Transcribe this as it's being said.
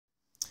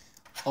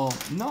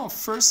Now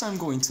first I'm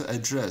going to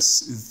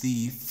address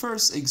the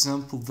first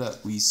example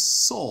that we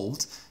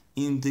solved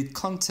in the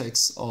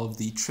context of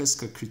the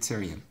Tresca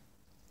criterion.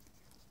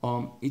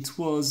 It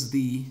was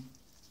the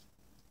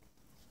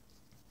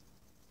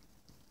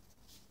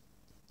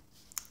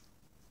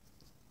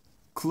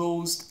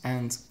closed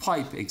end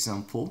pipe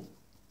example,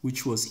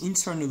 which was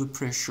internally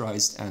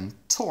pressurized and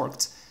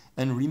torqued.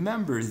 And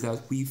remember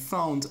that we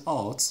found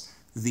out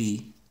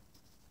the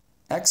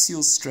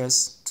axial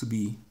stress to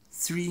be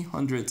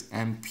 300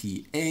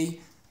 MPa.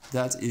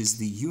 That is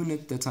the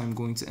unit that I'm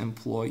going to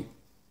employ.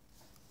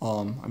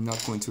 I'm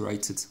not going to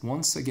write it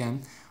once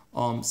again.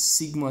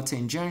 Sigma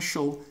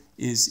tangential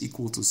is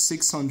equal to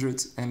 600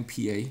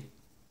 MPa.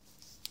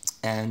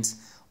 And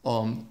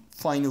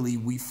finally,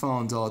 we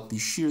found out the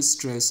shear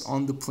stress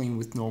on the plane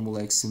with normal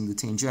x in the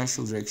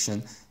tangential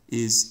direction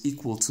is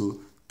equal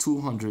to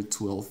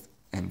 212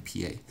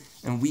 MPa.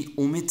 And we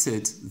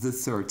omitted the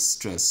third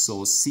stress,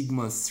 so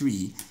sigma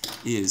 3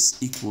 is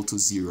equal to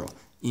 0.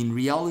 In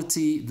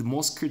reality, the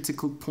most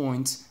critical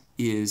point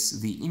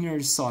is the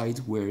inner side,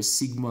 where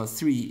sigma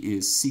 3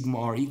 is sigma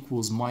r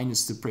equals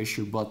minus the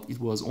pressure, but it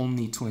was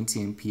only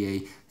 20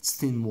 MPa. It's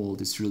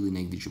thin-walled, it's really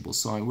negligible.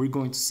 So we're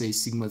going to say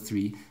sigma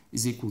 3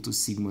 is equal to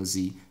sigma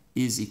z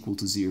is equal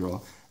to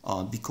 0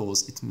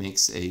 because it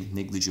makes a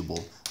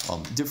negligible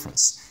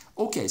difference.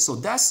 Okay, so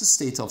that's the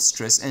state of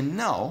stress. And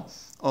now,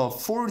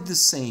 for the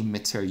same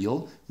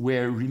material,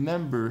 where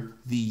remember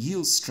the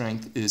yield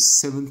strength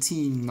is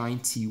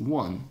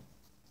 1791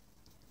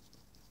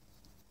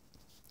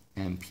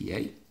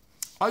 MPa,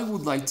 I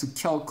would like to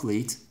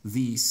calculate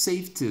the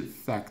safety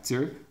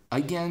factor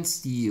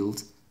against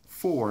yield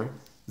for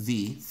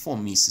the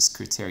von Mises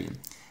criterion.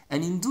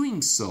 And in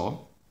doing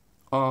so,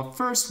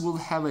 first we'll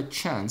have a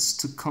chance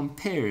to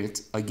compare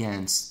it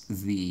against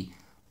the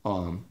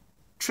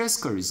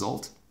Tresca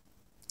result.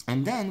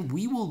 And then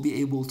we will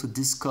be able to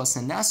discuss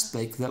an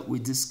aspect that we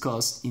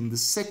discussed in the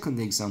second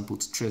example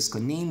to Tresca,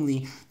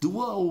 namely,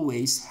 do I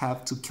always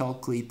have to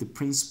calculate the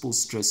principal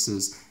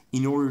stresses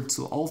in order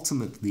to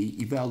ultimately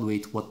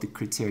evaluate what the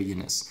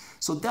criterion is?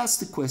 So that's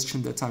the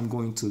question that I'm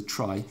going to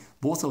try.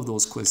 Both of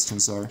those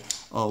questions are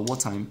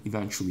what I'm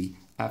eventually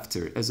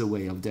after as a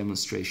way of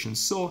demonstration.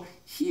 So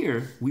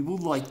here we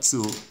would like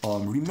to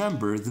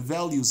remember the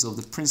values of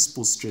the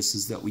principal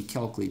stresses that we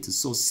calculated.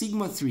 So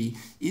sigma 3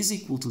 is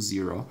equal to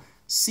 0.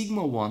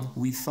 Sigma 1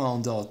 we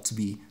found out to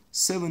be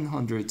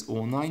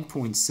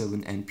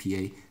 709.7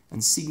 MPa,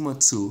 and sigma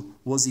 2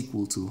 was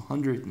equal to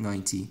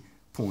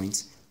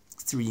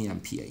 190.3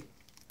 MPa.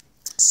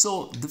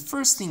 So the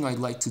first thing I'd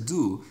like to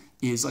do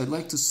is I'd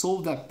like to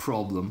solve that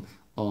problem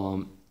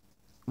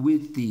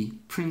with the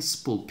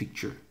principal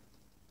picture.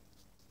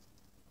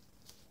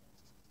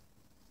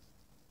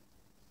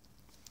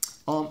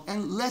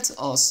 And let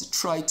us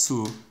try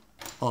to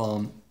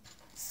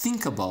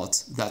think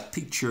about that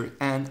picture,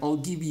 and I'll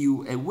give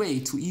you a way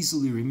to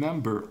easily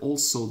remember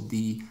also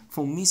the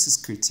von Mises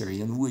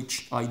criterion,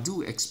 which I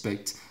do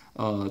expect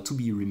to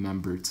be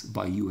remembered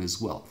by you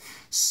as well.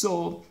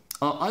 So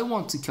I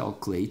want to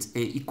calculate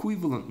an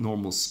equivalent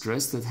normal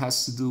stress that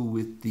has to do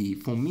with the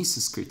von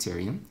Mises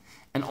criterion,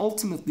 and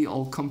ultimately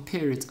I'll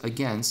compare it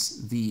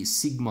against the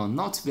sigma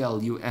naught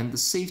value and the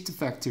safety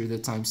factor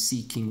that I'm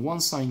seeking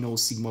once I know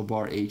sigma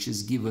bar h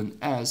is given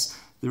as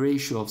the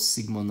ratio of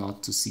sigma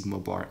naught to sigma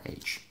bar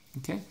h.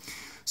 Okay,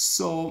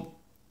 so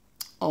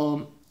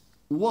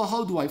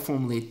how do I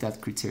formulate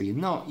that criterion?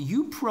 Now,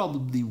 you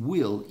probably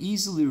will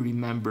easily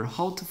remember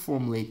how to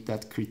formulate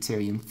that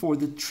criterion for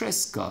the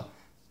Tresca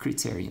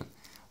criterion.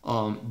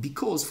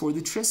 Because for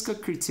the Tresca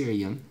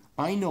criterion,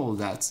 I know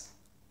that,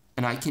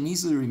 and I can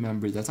easily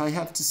remember that I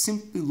have to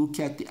simply look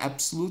at the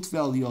absolute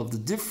value of the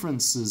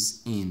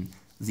differences in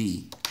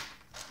the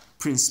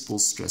principal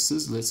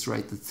stresses. Let's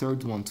write the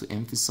third one to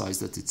emphasize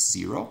that it's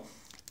 0.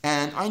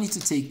 And I need to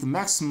take the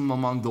maximum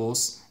among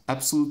those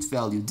absolute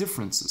value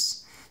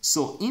differences.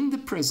 So in the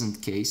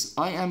present case,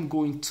 I am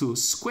going to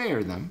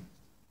square them,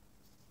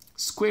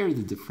 square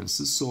the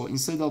differences. So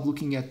instead of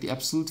looking at the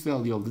absolute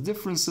value of the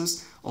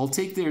differences, I'll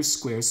take their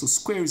square. So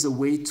square is a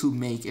way to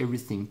make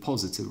everything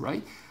positive,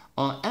 right?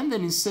 And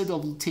then instead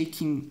of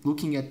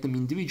looking at them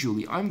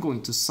individually, I'm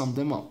going to sum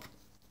them up.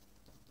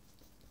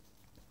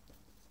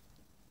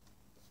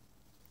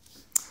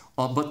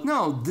 But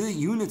now the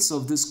units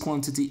of this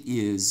quantity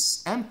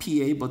is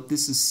MPa, but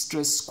this is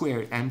stress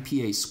squared,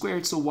 MPa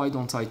squared, so why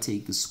don't I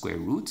take the square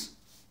root?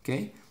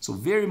 Okay, so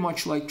very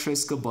much like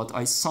Tresca, but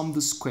I sum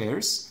the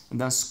squares and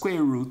then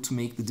square root to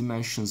make the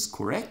dimensions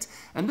correct.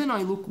 And then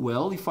I look,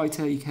 well, if I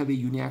have a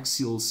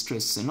uniaxial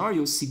stress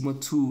scenario, sigma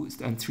 2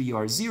 and 3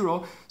 are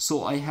 0,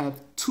 so I have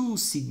 2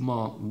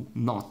 sigma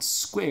naught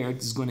squared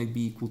is going to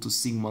be equal to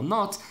sigma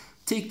naught.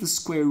 Take the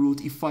square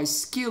root. If I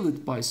scale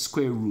it by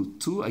square root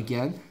 2,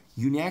 again,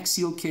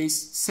 uniaxial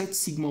case, set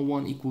sigma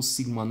 1 equals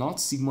sigma naught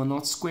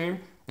square,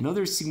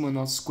 another sigma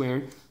naught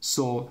square,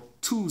 so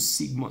 2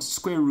 sigma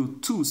square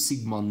root 2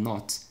 sigma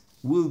naught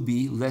will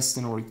be less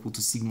than or equal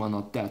to sigma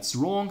naught. That's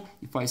wrong.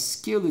 If I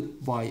scale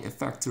it by a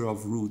factor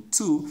of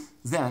 √2,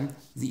 then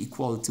the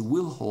equality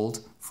will hold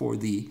for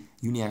the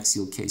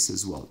uniaxial case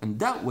as well. And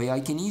that way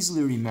I can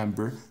easily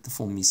remember the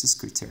von Mises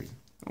criterion.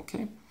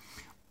 Okay.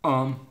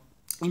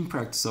 In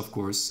practice, of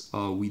course,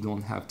 we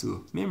don't have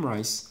to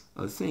memorize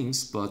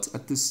things, but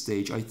at this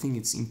stage I think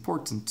it's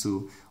important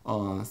to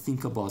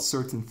think about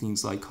certain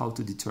things like how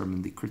to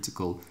determine the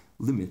critical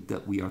limit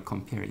that we are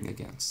comparing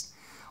against.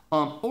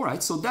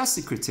 Alright, so that's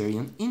the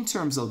criterion in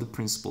terms of the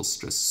principal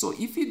stress. So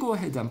if you go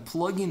ahead and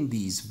plug in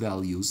these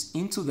values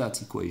into that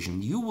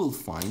equation, you will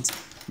find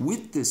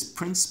with this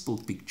principal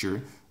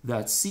picture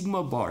that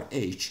sigma bar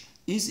H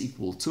is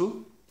equal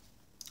to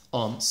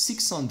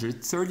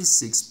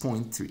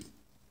 636.3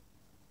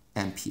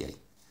 MPa.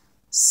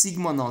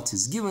 Sigma naught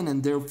is given,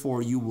 and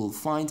therefore you will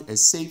find a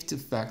safety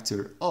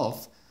factor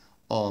of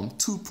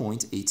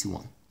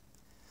 2.81.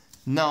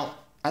 Now,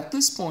 at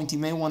this point, you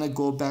may want to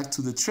go back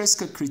to the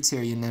Tresca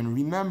criterion and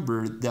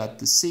remember that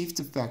the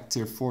safety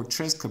factor for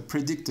Tresca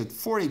predicted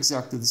for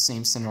exactly the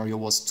same scenario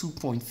was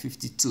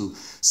 2.52.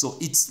 So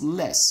it's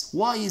less.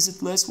 Why is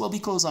it less? Well,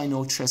 because I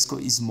know Tresca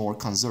is more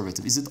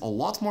conservative. Is it a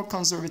lot more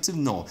conservative?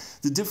 No.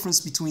 The difference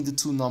between the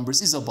two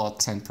numbers is about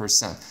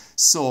 10%.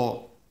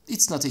 So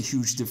it's not a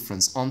huge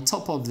difference. On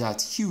top of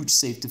that huge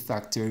safety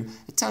factor,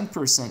 a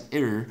 10%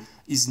 error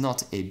is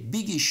not a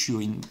big issue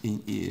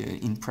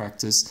in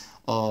practice.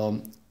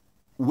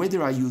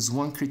 Whether I use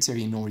one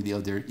criterion or the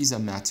other is a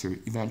matter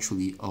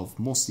eventually of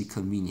mostly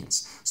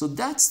convenience. So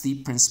that's the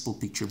principal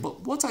picture.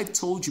 But what I've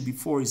told you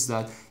before is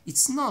that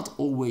it's not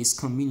always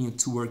convenient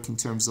to work in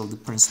terms of the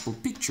principal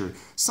picture.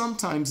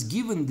 Sometimes,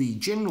 given the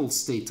general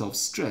state of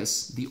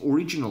stress, the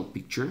original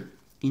picture,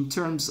 in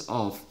terms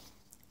of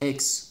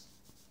x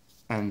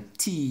and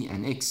t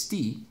and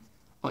xt,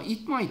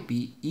 it might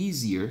be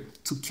easier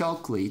to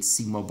calculate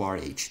sigma bar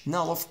h.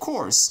 Now, of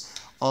course,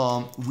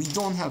 we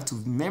don't have to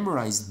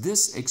memorize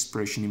this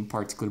expression in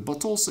particular,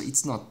 but also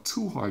it's not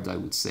too hard, I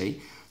would say.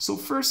 So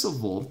first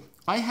of all,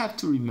 I have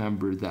to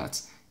remember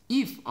that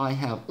if I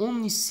have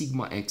only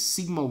sigma x,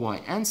 sigma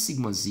y, and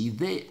sigma z,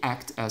 they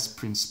act as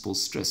principal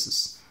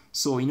stresses.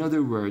 So in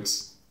other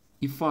words,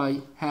 if I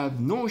have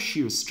no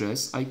shear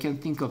stress, I can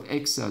think of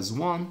x as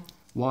 1,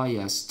 y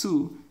as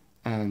 2,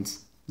 and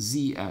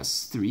z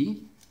as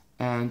 3.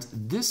 And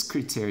this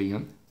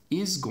criterion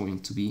is going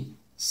to be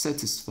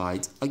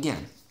satisfied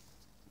again.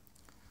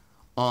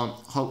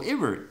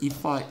 However,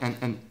 if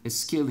and a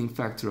scaling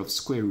factor of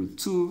square root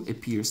 2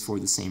 appears for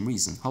the same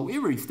reason.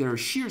 However, if there are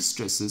shear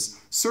stresses,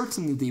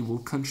 certainly they will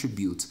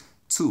contribute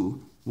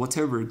to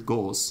whatever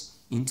goes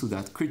into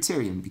that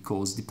criterion,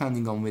 because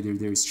depending on whether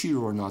there is shear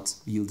or not,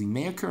 yielding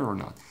may occur or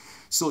not.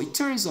 So it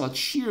turns out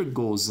shear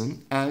goes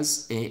in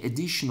as an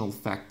additional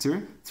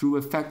factor through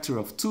a factor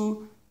of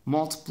 2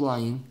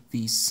 multiplying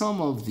the sum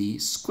of the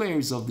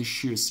squares of the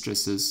shear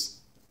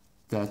stresses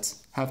that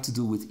have to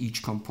do with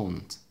each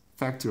component.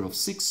 Factor of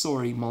 6,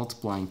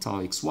 multiplying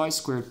tau xy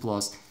squared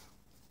plus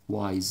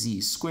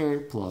yz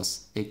squared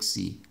plus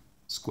xz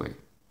squared.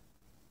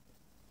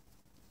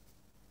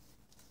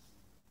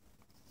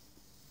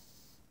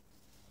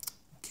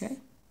 Okay?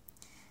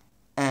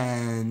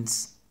 And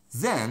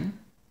then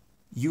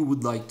you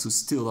would like to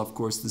still, of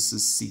course, this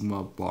is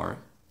sigma bar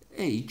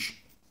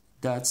h,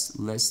 that's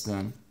less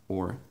than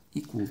or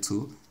equal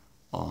to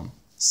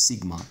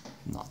sigma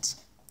naught.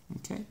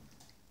 Okay?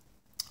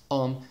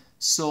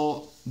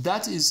 So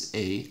that is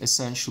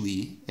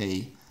essentially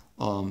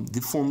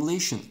the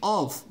formulation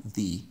of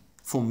the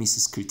von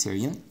Mises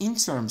criterion in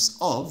terms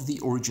of the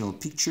original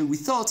picture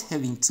without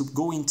having to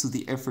go into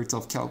the effort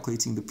of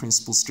calculating the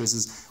principal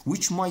stresses,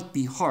 which might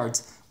be hard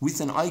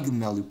with an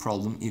eigenvalue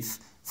problem if,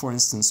 for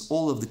instance,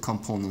 all of the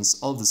components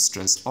of the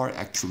stress are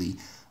actually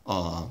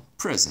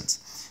present.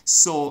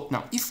 So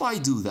now if I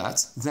do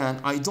that, then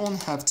I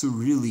don't have to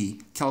really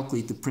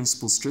calculate the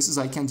principal stresses.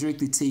 I can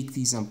directly take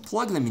these and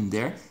plug them in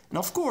there. And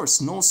of course,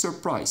 no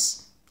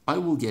surprise, I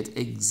will get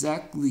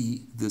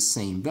exactly the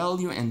same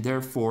value and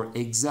therefore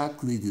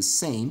exactly the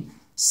same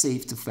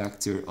safety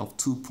factor of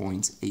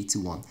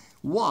 2.81.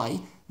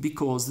 Why?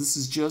 Because this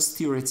is just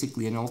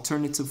theoretically an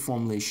alternative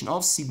formulation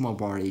of sigma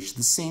bar h,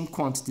 the same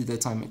quantity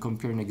that I'm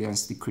comparing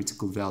against the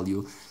critical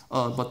value,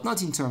 but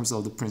not in terms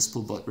of the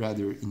principal, but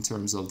rather in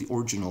terms of the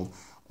original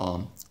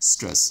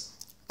stress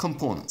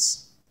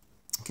components.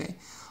 Okay,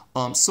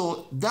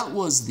 so that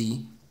was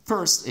the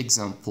first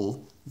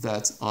example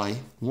that I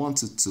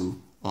wanted to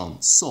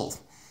solve.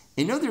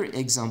 Another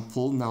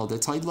example now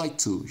that I'd like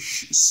to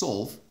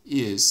solve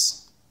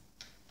is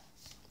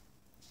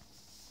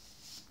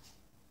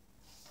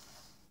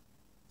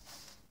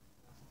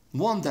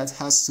one that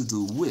has to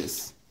do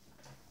with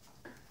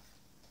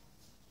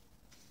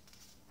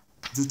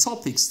the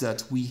topics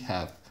that we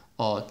have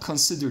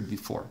considered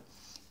before.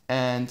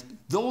 And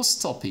those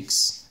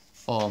topics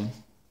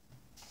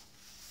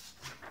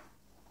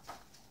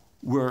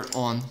were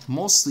on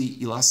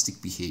mostly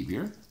elastic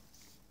behavior.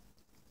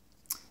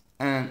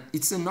 And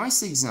it's a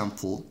nice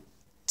example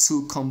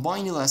to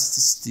combine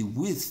elasticity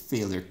with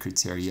failure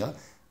criteria,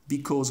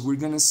 because we're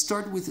going to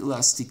start with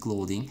elastic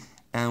loading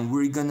and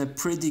we're going to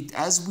predict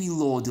as we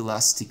load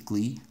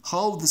elastically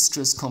how the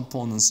stress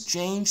components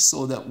change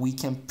so that we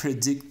can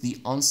predict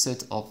the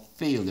onset of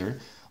failure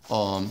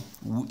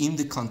in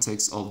the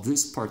context of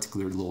this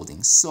particular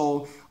loading.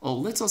 So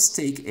let us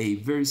take a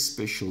very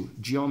special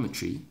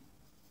geometry.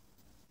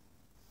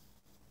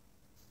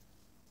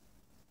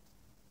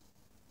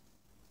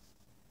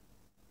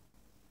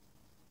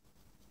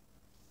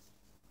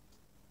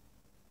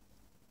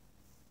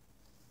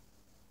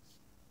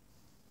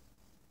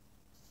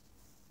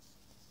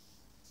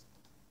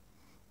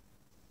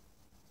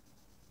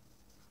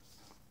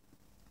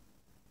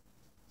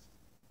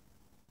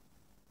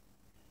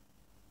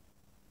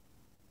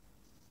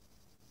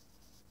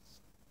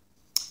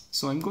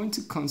 So I'm going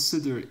to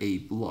consider a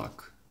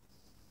block,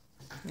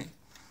 okay,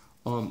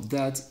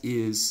 that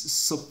is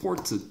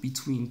supported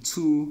between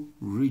two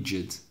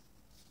rigid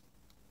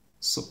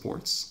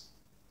supports.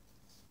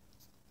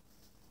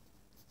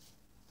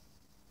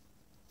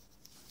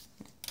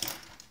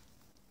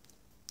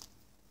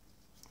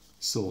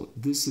 So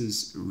this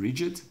is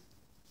rigid,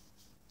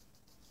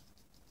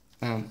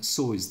 and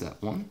so is that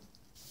one.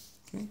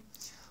 Okay.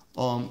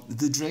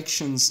 The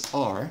directions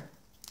are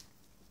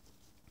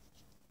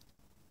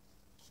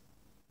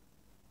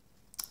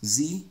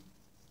Z,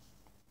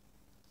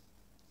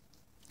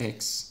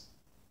 X,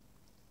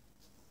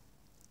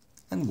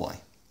 and Y.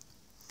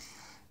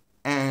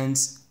 And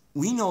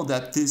we know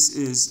that this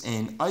is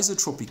an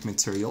isotropic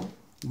material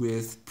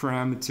with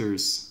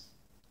parameters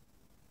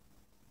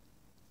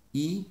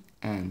E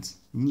and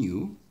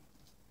nu,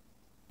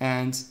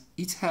 and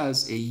it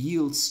has a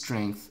yield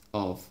strength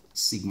of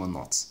sigma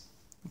naught.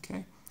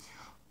 Okay,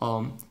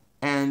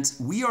 and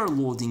we are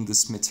loading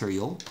this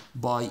material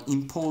by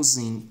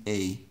imposing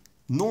a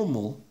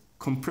normal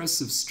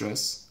compressive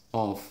stress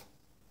of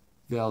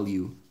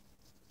value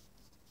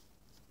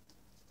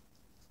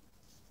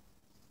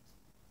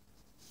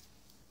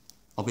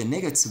of a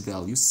negative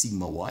value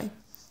sigma y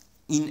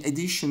in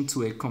addition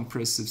to a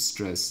compressive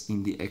stress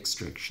in the x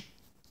direction.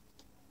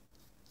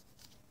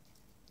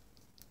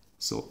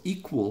 So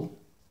equal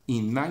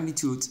in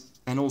magnitude,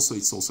 and also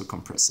it's also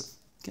compressive.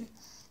 Okay,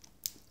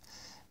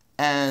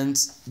 and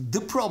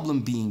the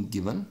problem being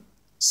given,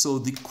 so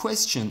the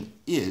question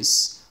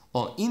is,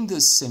 in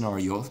this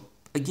scenario,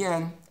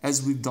 again,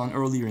 as we've done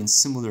earlier in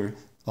similar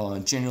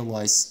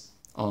generalized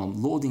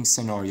loading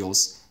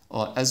scenarios,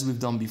 as we've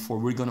done before,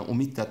 we're going to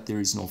omit that there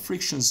is no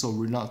friction, so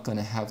we're not going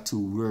to have to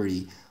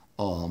worry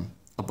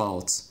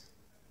about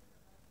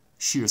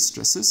shear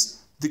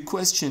stresses. The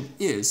question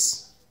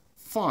is,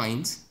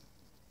 find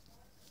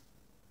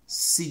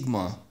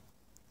sigma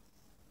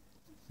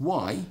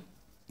y,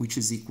 which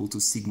is equal to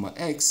sigma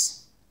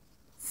x,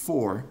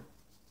 for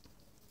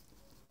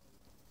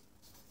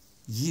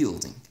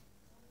yielding.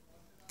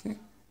 Okay,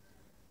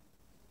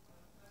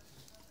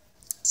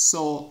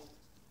 so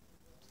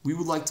we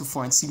would like to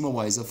find sigma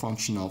y as a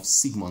function of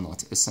sigma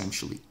naught,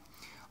 essentially.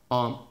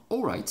 All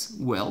right,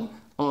 well,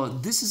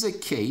 this is a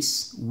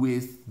case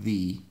with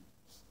the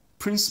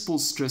principal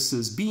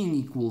stresses being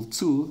equal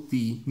to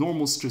the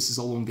normal stresses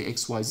along the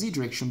xyz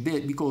direction,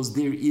 because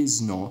there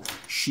is no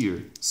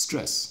shear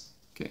stress.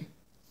 Okay,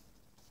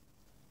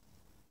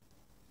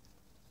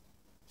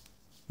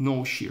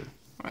 no shear,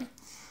 right?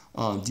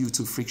 Due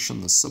to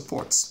frictionless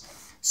supports.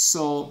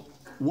 So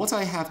what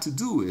I have to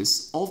do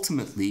is,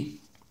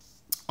 ultimately,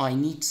 I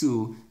need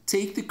to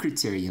take the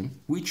criterion,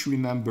 which,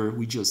 remember,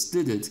 we just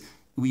did it.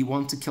 We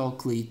want to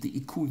calculate the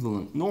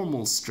equivalent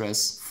normal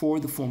stress for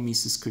the von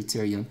Mises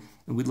criterion,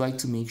 and we'd like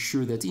to make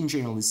sure that in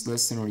general it's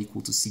less than or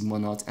equal to sigma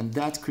naught, and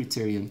that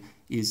criterion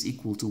is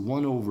equal to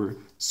 1 over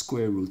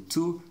square root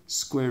 2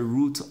 square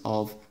root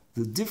of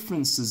the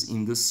differences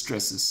in the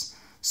stresses.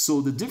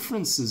 So the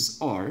differences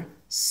are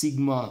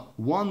sigma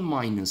 1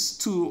 minus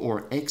 2,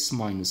 or x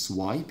minus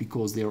y,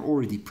 because they are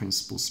already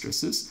principal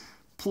stresses,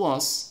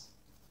 plus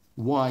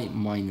y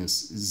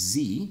minus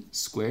z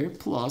squared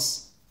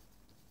plus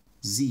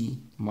z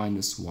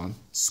minus 1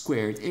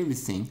 squared,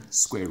 everything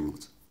square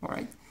root. All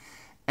right,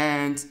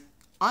 and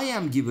I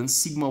am given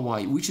sigma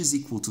y, which is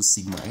equal to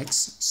sigma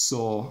x,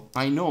 so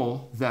I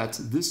know that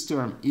this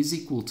term is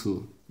equal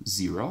to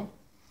 0,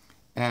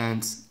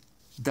 and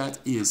that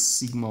is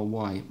sigma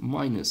y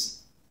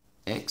minus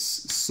x,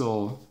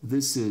 so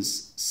this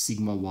is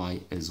sigma y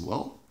as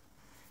well.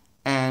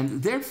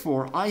 And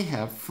therefore, I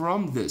have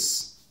from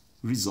this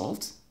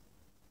result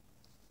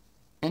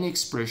an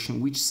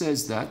expression which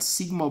says that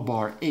sigma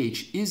bar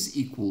h is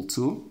equal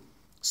to,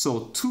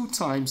 so 2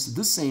 times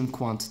the same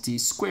quantity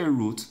square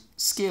root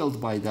scaled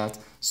by that,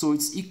 so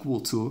it's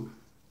equal to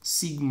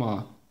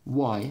sigma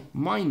y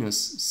minus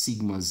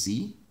sigma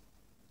z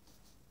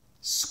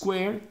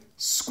square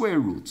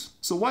root.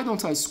 So why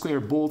don't I square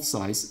both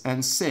sides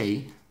and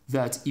say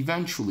that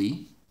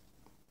eventually,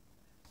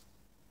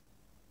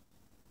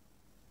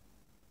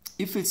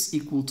 if it's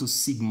equal to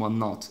sigma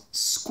naught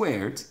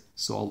squared,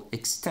 so I'll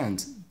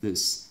extend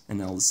this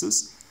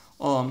analysis,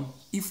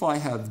 if I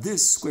have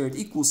this squared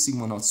equals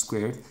sigma naught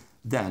squared,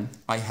 then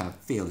I have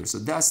failure. So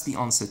that's the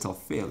onset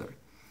of failure.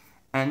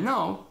 And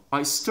now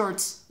I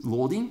start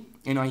loading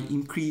and I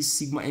increase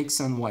sigma x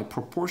and y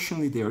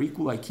proportionally, they are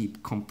equal. I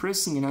keep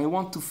compressing and I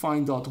want to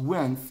find out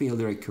when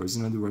failure occurs.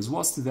 In other words,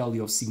 what's the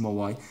value of sigma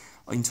y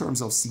in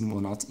terms of sigma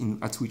naught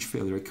at which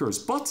failure occurs.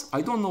 But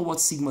I don't know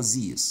what sigma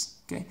z is.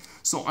 Okay,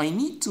 so I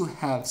need to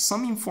have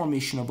some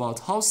information about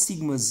how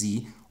sigma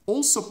z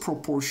also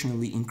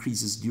proportionally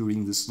increases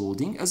during this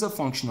loading as a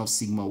function of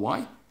sigma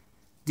y,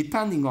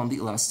 depending on the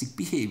elastic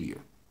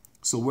behavior.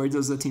 So where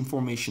does that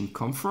information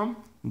come from?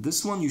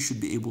 This one you should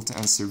be able to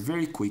answer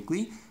very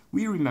quickly.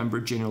 We remember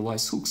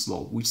generalized Hooke's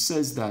law, which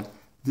says that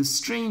the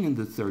strain in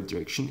the third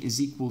direction is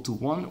equal to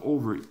 1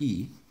 over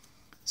E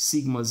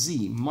sigma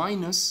z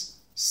minus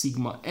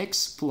sigma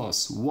x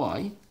plus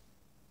y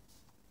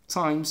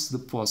times the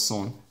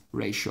Poisson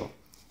ratio.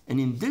 And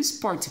in this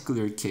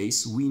particular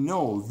case, we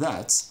know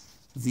that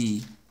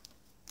the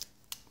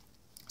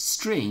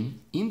strain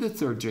in the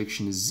third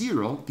direction is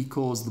 0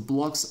 because the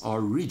blocks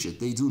are rigid,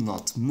 they do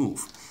not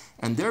move.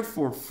 And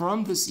therefore,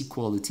 from this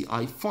equality,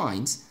 I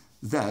find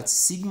that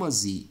sigma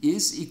z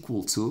is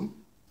equal to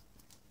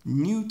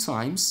nu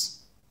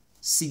times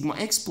sigma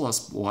x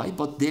plus y,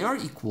 but they are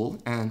equal,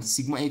 and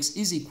sigma x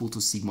is equal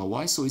to sigma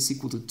y, so it's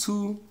equal to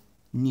 2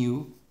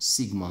 nu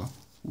sigma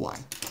y.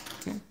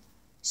 Okay,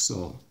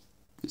 so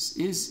this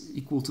is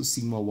equal to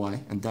sigma y,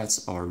 and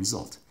that's our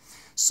result.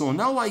 So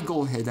now I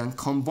go ahead and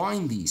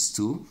combine these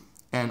two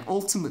and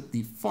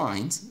ultimately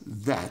find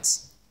that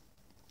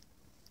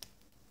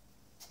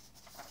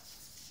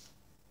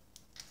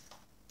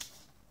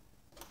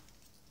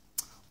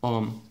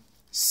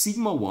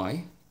sigma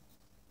y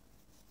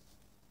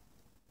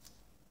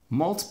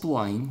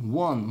multiplying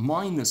 1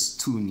 minus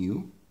 2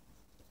 nu,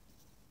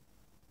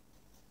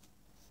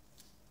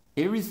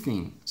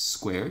 everything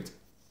squared,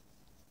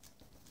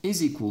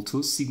 is equal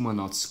to sigma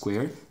naught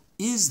squared,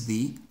 is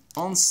the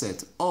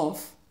onset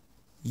of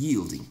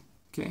yielding.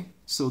 Okay,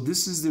 so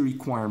this is the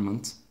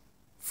requirement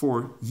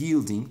for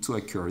yielding to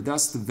occur.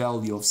 That's the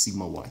value of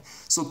sigma y.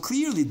 So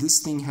clearly this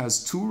thing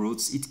has two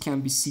roots. It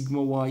can be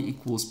sigma y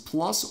equals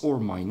plus or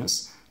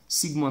minus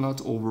sigma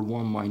naught over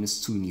 1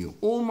 minus 2 nu.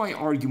 All my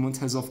argument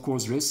has of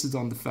course rested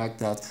on the fact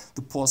that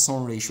the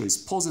Poisson ratio is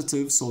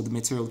positive, so the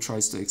material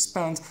tries to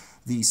expand.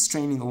 The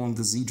straining along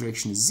the z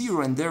direction is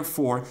 0, and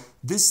therefore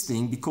this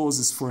thing, because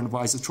it's for an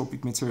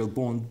isotropic material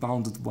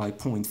bounded by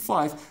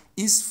 0.5,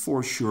 is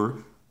for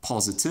sure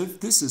positive.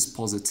 This is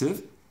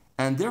positive,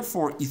 and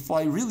therefore if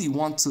I really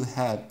want to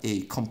have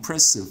a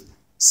compressive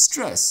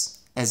stress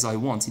as I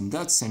want in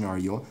that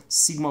scenario,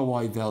 sigma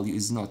y value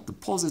is not the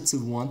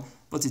positive one,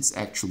 but it's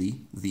actually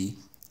the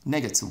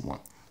negative one.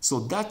 So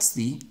that's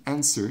the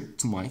answer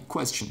to my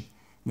question.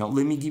 Now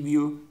let me give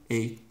you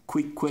a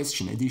quick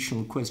question,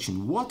 additional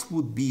question. What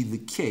would be the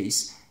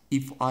case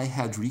if I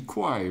had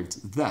required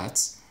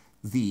that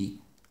the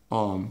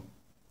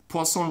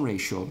Poisson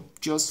ratio,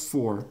 just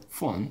for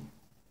fun,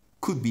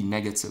 could be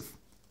negative?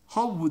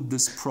 How would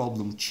this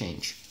problem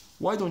change?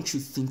 Why don't you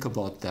think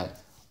about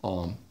that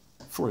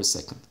for a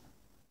second?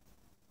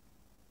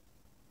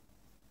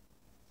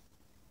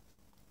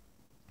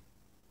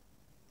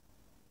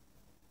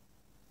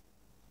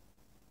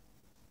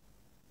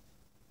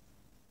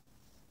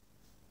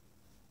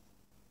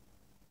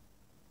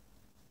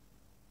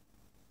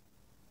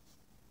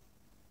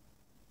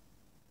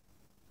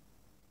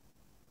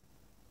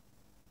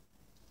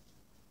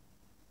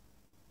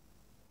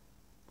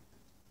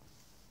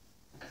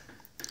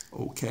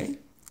 Okay,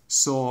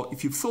 so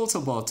if you thought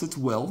about it,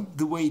 well,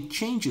 the way it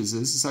changes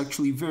is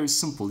actually very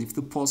simple. If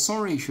the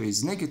Poisson ratio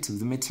is negative,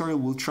 the material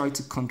will try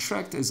to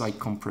contract as I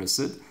compress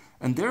it,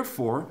 and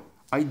therefore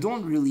I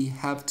don't really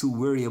have to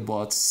worry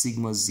about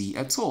sigma z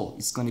at all.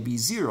 It's going to be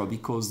 0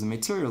 because the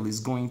material is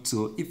going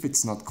to, if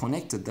it's not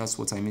connected, that's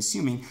what I'm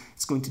assuming,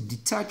 it's going to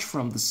detach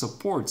from the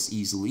supports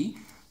easily.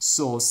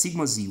 So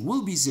sigma z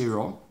will be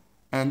 0,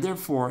 and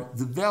therefore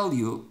the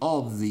value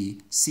of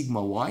the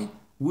sigma y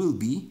will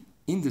be,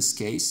 in this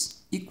case,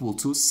 equal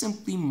to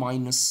simply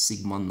minus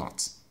sigma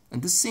naught.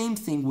 And the same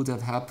thing would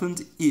have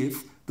happened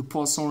if the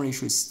Poisson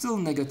ratio is still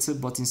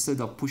negative, but instead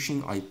of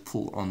pushing, I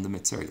pull on the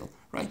material,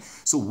 right?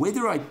 So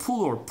whether I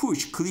pull or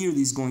push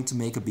clearly is going to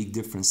make a big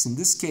difference. In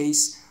this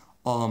case,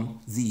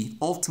 the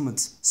ultimate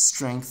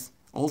strength,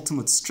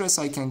 ultimate stress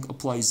I can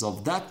apply is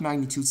of that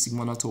magnitude,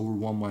 sigma naught over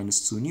 1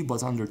 minus 2 nu,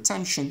 but under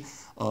tension,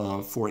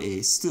 for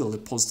still a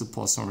positive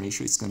Poisson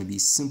ratio, it's going to be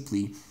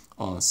simply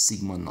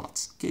sigma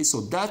naught. Okay,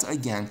 so that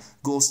again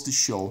goes to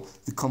show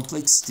the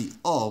complexity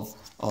of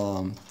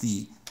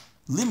the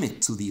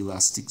limit to the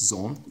elastic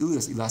zone,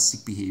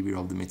 elastic behavior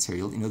of the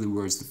material. In other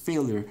words, the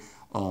failure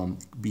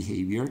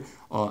behavior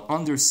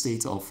under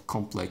state of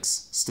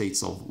complex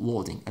states of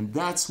loading. And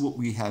that's what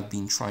we have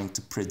been trying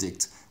to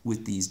predict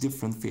with these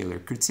different failure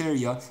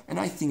criteria. And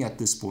I think at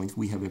this point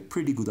we have a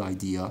pretty good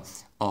idea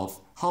of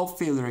how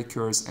failure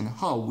occurs and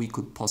how we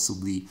could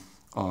possibly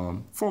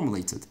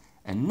formulate it.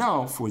 And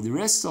now for the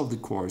rest of the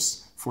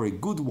course, for a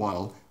good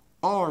while,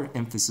 our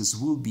emphasis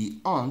will be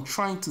on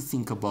trying to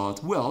think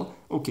about, well,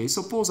 okay,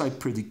 suppose I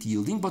predict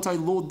yielding, but I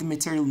load the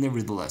material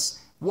nevertheless.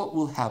 What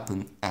will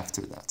happen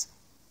after that?